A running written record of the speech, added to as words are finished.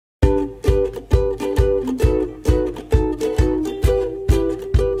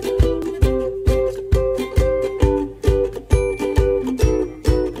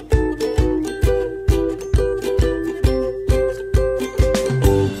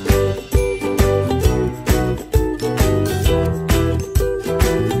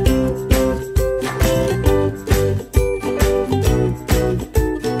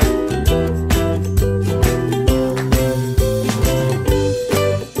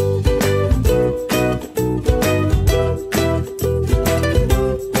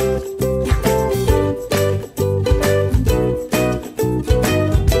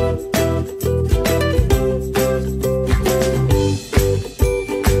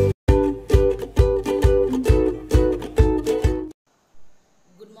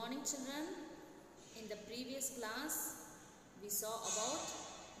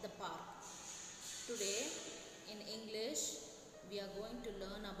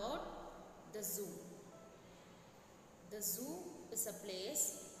about the zoo. The zoo is a place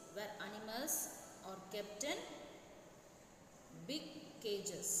where animals are kept in big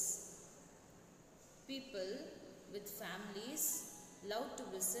cages. People with families love to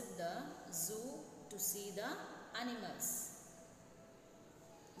visit the zoo to see the animals.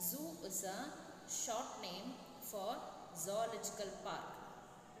 Zoo is a short name for zoological park.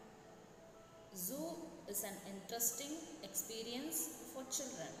 Zoo is an interesting experience for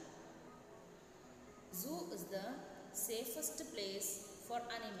children. Zoo is the safest place for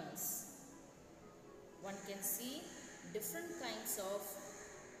animals. One can see different kinds of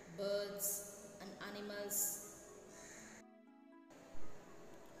birds and animals.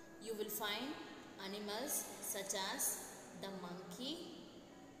 You will find animals such as the monkey,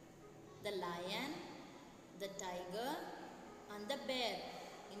 the lion, the tiger and the bear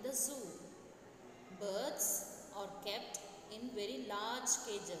in the zoo. Birds are kept in very large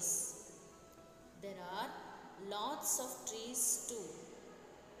cages. There are lots of trees too.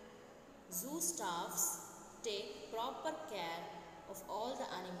 Zoo staffs take proper care of all the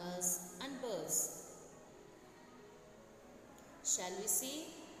animals and birds. Shall we see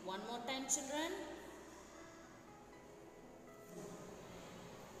one more time, children?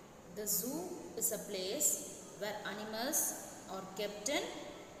 The zoo is a place where animals are kept in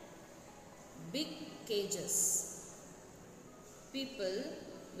big cages. People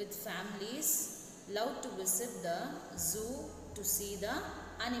with families love to visit the zoo to see the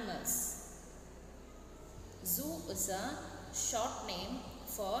animals. Zoo is a short name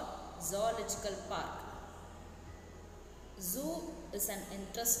for zoological park. Zoo is an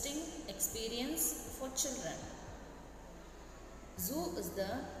interesting experience for children. Zoo is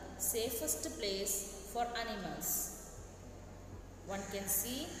the safest place for animals. One can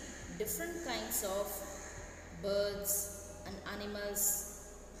see different kinds of birds and animals.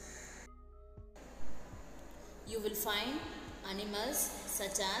 You will find animals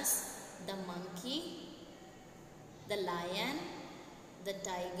such as the monkey, the lion, the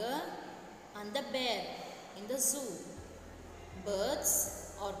tiger and the bear in the zoo.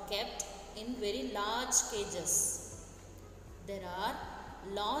 Birds are kept in very large cages. There are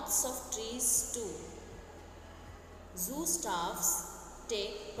lots of trees too. Zoo staffs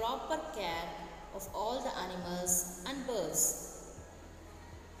take proper care of all the animals and birds.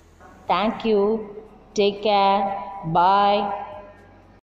 Thank you. Take care. Bye.